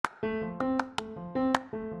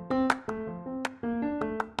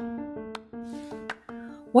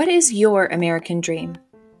What is your American dream?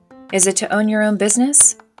 Is it to own your own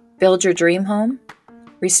business? Build your dream home?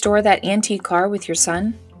 Restore that antique car with your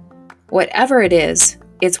son? Whatever it is,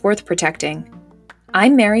 it's worth protecting.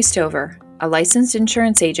 I'm Mary Stover, a licensed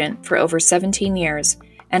insurance agent for over 17 years,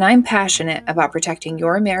 and I'm passionate about protecting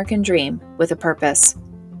your American dream with a purpose.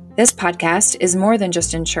 This podcast is more than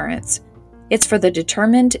just insurance. It's for the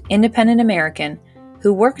determined, independent American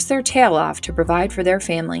who works their tail off to provide for their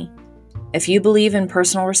family. If you believe in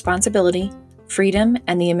personal responsibility, freedom,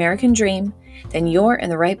 and the American dream, then you're in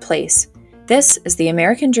the right place. This is the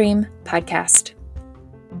American Dream Podcast.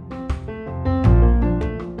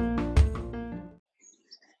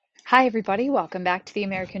 Hi, everybody. Welcome back to the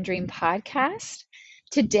American Dream Podcast.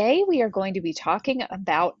 Today, we are going to be talking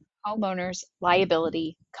about homeowners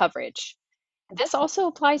liability coverage. This also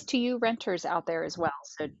applies to you renters out there as well.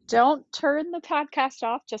 So don't turn the podcast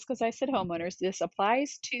off just because I said homeowners. This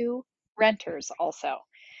applies to renters also,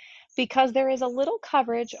 because there is a little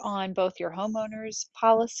coverage on both your homeowner's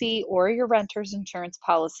policy or your renter's insurance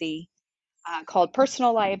policy called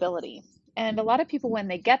personal liability. And a lot of people, when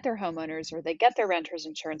they get their homeowners or they get their renter's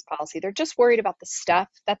insurance policy, they're just worried about the stuff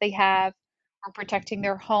that they have or protecting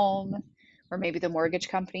their home, or maybe the mortgage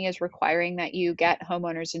company is requiring that you get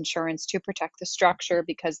homeowners insurance to protect the structure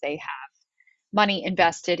because they have money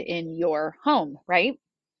invested in your home, right?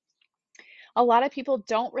 A lot of people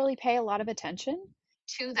don't really pay a lot of attention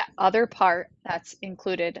to the other part that's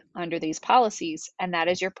included under these policies, and that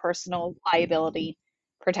is your personal liability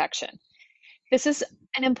protection. This is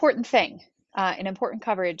an important thing, an important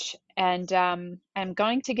coverage, and I'm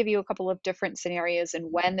going to give you a couple of different scenarios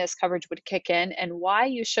and when this coverage would kick in and why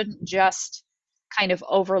you shouldn't just kind of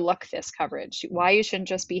overlook this coverage, why you shouldn't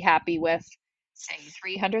just be happy with, say,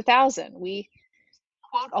 300,000. We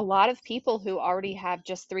quote a lot of people who already have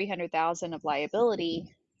just 300,000 of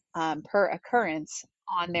liability per occurrence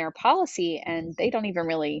on their policy, and they don't even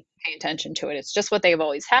really pay attention to it. It's just what they've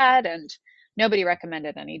always had, and nobody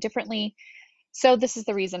recommended any differently. So this is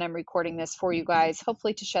the reason I'm recording this for you guys,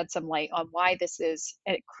 hopefully to shed some light on why this is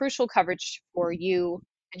a crucial coverage for you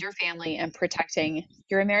and your family and protecting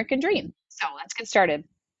your American dream. So let's get started.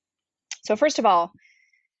 So first of all,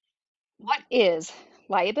 what is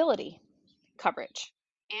liability coverage?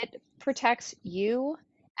 It protects you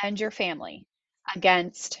and your family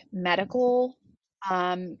against medical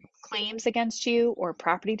claims against you or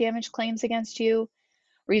property damage claims against you,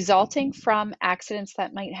 resulting from accidents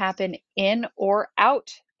that might happen in or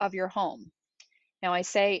out of your home. Now, I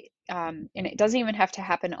say, and it doesn't even have to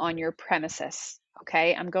happen on your premises,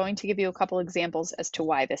 okay? I'm going to give you a couple examples as to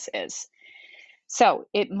why this is. So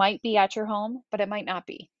it might be at your home, but it might not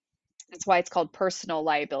be. That's why it's called personal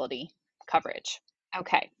liability coverage.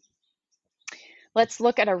 Okay. Let's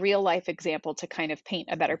look at a real life example to kind of paint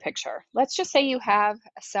a better picture. Let's just say you have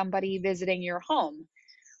somebody visiting your home,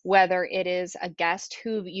 whether it is a guest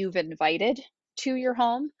who you've invited to your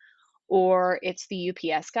home, or it's the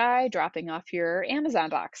UPS guy dropping off your Amazon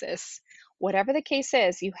boxes. Whatever the case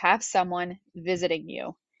is, you have someone visiting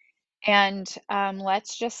you. And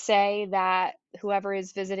let's just say that whoever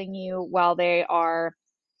is visiting you, while they are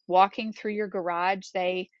walking through your garage,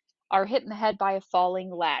 they are hit in the head by a falling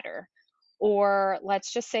ladder. Or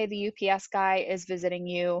let's just say the UPS guy is visiting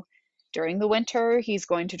you during the winter. He's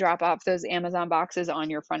going to drop off those Amazon boxes on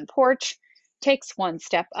your front porch, takes one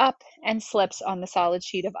step up and slips on the solid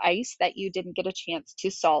sheet of ice that you didn't get a chance to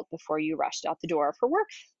salt before you rushed out the door for work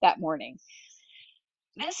that morning.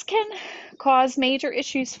 This can cause major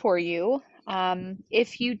issues for you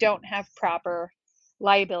if you don't have proper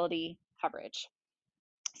liability coverage.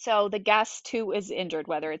 So the guest who is injured,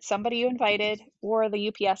 whether it's somebody you invited or the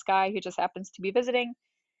UPS guy who just happens to be visiting,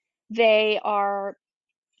 they are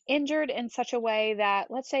injured in such a way that,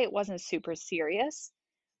 let's say it wasn't super serious,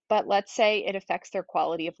 but let's say it affects their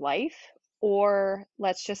quality of life. Or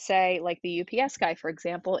let's just say, like the UPS guy, for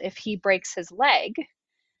example, if he breaks his leg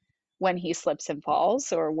when he slips and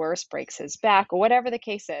falls, or worse, breaks his back, or whatever the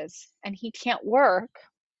case is, and he can't work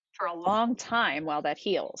for a long time while that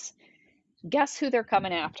heals, guess who they're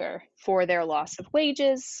coming after for their loss of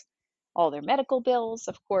wages, all their medical bills?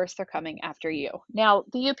 Of course, they're coming after you. Now,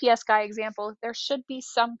 the UPS guy example, there should be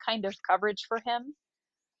some kind of coverage for him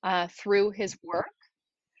through his work.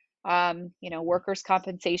 Workers'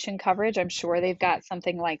 compensation coverage. I'm sure they've got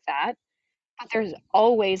something like that. But there's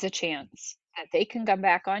always a chance that they can come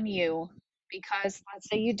back on you because let's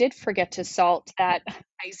say you did forget to salt that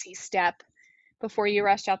icy step before you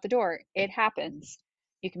rushed out the door. It happens.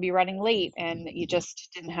 You can be running late and you just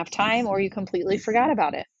didn't have time, or you completely forgot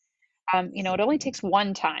about it. it only takes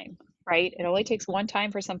one time, right? It only takes one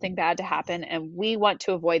time for something bad to happen, and we want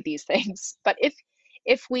to avoid these things. But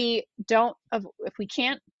if we don't, if we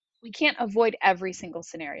can't avoid every single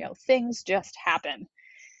scenario. Things just happen.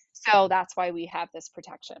 So that's why we have this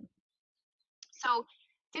protection. So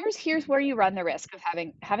here's where you run the risk of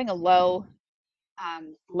having a low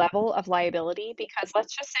level of liability, because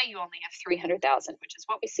let's just say you only have 300,000, which is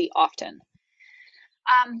what we see often.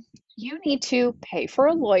 You need to pay for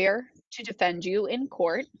a lawyer to defend you in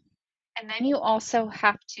court. And then you also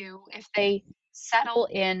have to, if they settle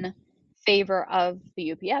in favor of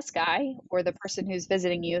the UPS guy or the person who's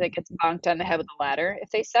visiting you that gets bonked on the head with a ladder,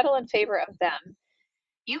 if they settle in favor of them,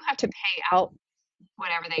 you have to pay out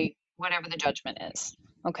whatever the judgment is,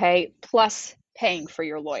 okay? Plus paying for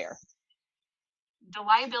your lawyer. The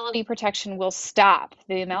liability protection will stop.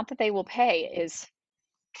 The amount that they will pay is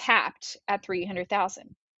capped at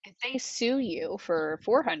 300,000. If they sue you for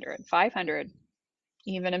 400, 500,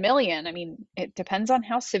 even a million, I mean, it depends on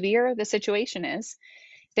how severe the situation is.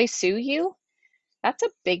 If they sue you, that's a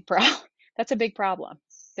big problem. That's a big problem.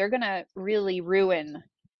 They're going to really ruin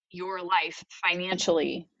your life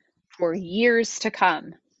financially for years to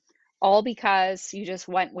come, all because you just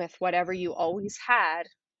went with whatever you always had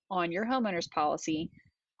on your homeowner's policy,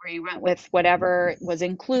 or you went with whatever was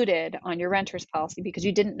included on your renter's policy because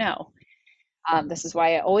you didn't know. This is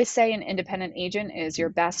why I always say an independent agent is your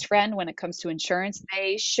best friend when it comes to insurance.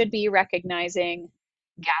 They should be recognizing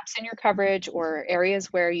gaps in your coverage or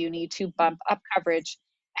areas where you need to bump up coverage.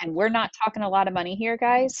 And we're not talking a lot of money here,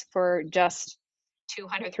 guys, for just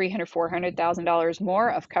 200, 300, $400,000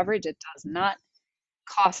 more of coverage. It does not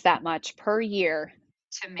cost that much per year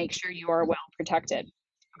to make sure you are well protected.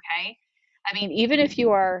 Okay. I mean, even if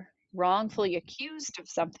you are wrongfully accused of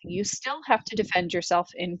something, you still have to defend yourself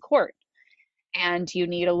in court. And you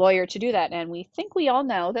need a lawyer to do that. And we think we all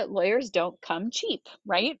know that lawyers don't come cheap,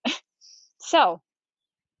 right? So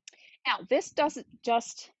now this does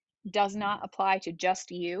not apply to just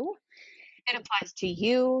you. It applies to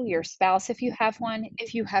you, your spouse, if you have one,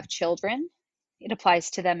 if you have children, it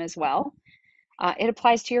applies to them as well. It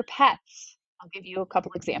applies to your pets. I'll give you a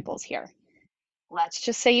couple examples here. Let's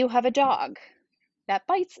just say you have a dog that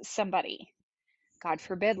bites somebody. God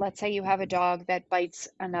forbid, let's say you have a dog that bites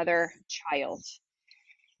another child.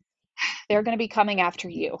 They're going to be coming after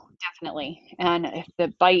you, definitely. And if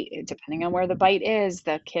the bite, depending on where the bite is,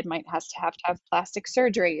 the kid might have to have plastic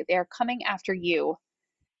surgery. They're coming after you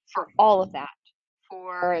for all of that,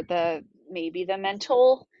 for maybe the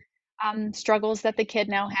mental struggles that the kid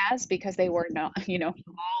now has because they were not,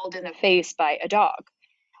 mauled in the face by a dog.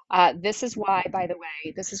 This is why, by the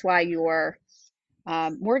way, this is why your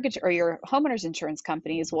mortgage or your homeowner's insurance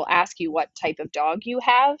companies will ask you what type of dog you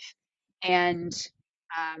have, and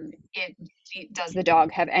does the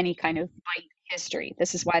dog have any kind of bite history.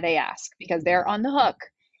 This is why they ask, because they're on the hook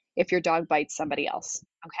if your dog bites somebody else.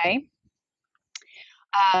 Okay.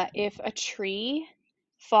 If a tree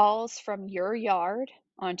falls from your yard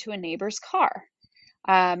onto a neighbor's car,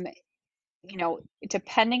 um,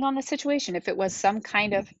 depending on the situation, if it was some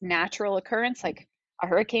kind of natural occurrence, like a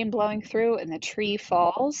hurricane blowing through and the tree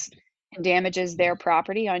falls and damages their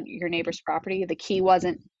property on your neighbor's property, the tree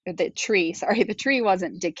wasn't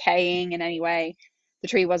decaying in any way. The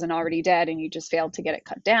tree wasn't already dead and you just failed to get it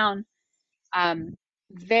cut down.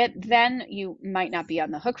 Then you might not be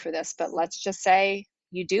on the hook for this, but let's just say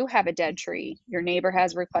you do have a dead tree. Your neighbor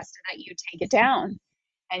has requested that you take it down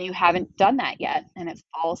and you haven't done that yet, and it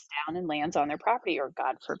falls down and lands on their property, or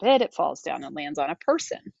God forbid, it falls down and lands on a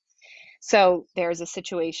person. So there's a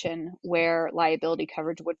situation where liability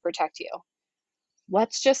coverage would protect you.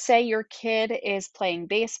 Let's just say your kid is playing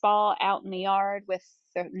baseball out in the yard with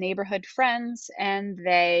their neighborhood friends, and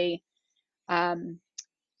they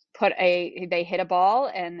they hit a ball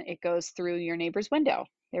and it goes through your neighbor's window.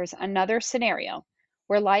 There's another scenario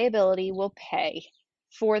where liability will pay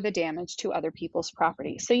for the damage to other people's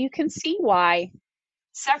property. So you can see why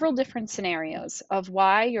several different scenarios of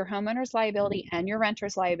why your homeowner's liability and your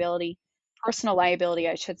renter's liability, personal liability,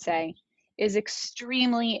 I should say, is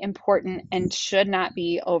extremely important and should not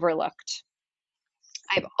be overlooked.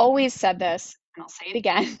 I've always said this, and I'll say it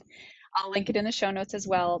again. I'll link it in the show notes as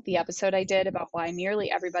well. The episode I did about why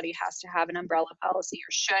nearly everybody has to have an umbrella policy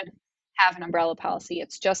or should have an umbrella policy.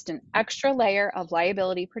 It's just an extra layer of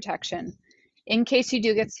liability protection in case you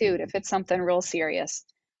do get sued if it's something real serious.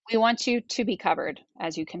 We want you to be covered,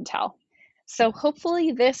 as you can tell. So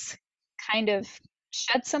hopefully this kind of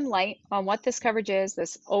shed some light on what this coverage is,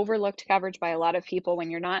 this overlooked coverage by a lot of people.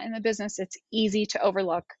 When you're not in the business, it's easy to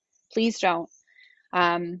overlook. Please don't.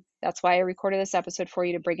 That's why I recorded this episode for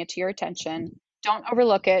you, to bring it to your attention. Don't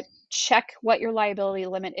overlook it. Check what your liability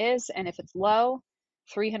limit is, and if it's low,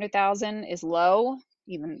 300,000 is low.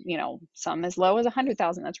 Even, some as low as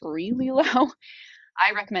 100,000, that's really low.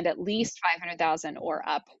 I recommend at least 500,000 or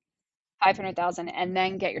up. 500,000, and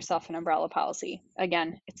then get yourself an umbrella policy.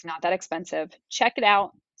 Again, it's not that expensive. Check it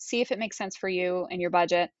out, see if it makes sense for you and your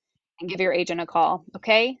budget, and give your agent a call.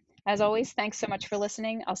 Okay? As always, thanks so much for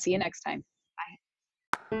listening. I'll see you next time. Bye.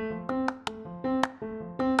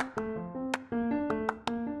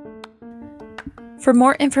 For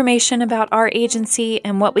more information about our agency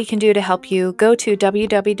and what we can do to help you, go to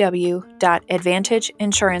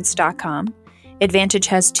www.advantageinsurance.com. Advantage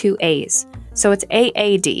has 2 A's, so it's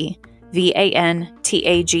AADVANTAGE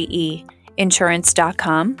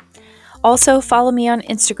insurance.com. Also, follow me on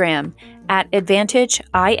Instagram at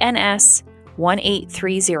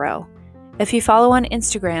AdvantageINS1830. If you follow on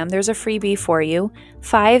Instagram, there's a freebie for you,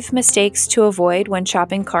 5 mistakes to avoid when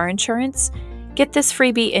shopping car insurance. Get this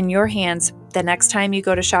freebie in your hands the next time you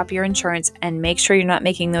go to shop your insurance and make sure you're not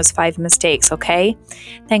making those 5 mistakes, okay?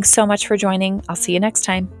 Thanks so much for joining. I'll see you next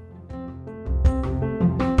time.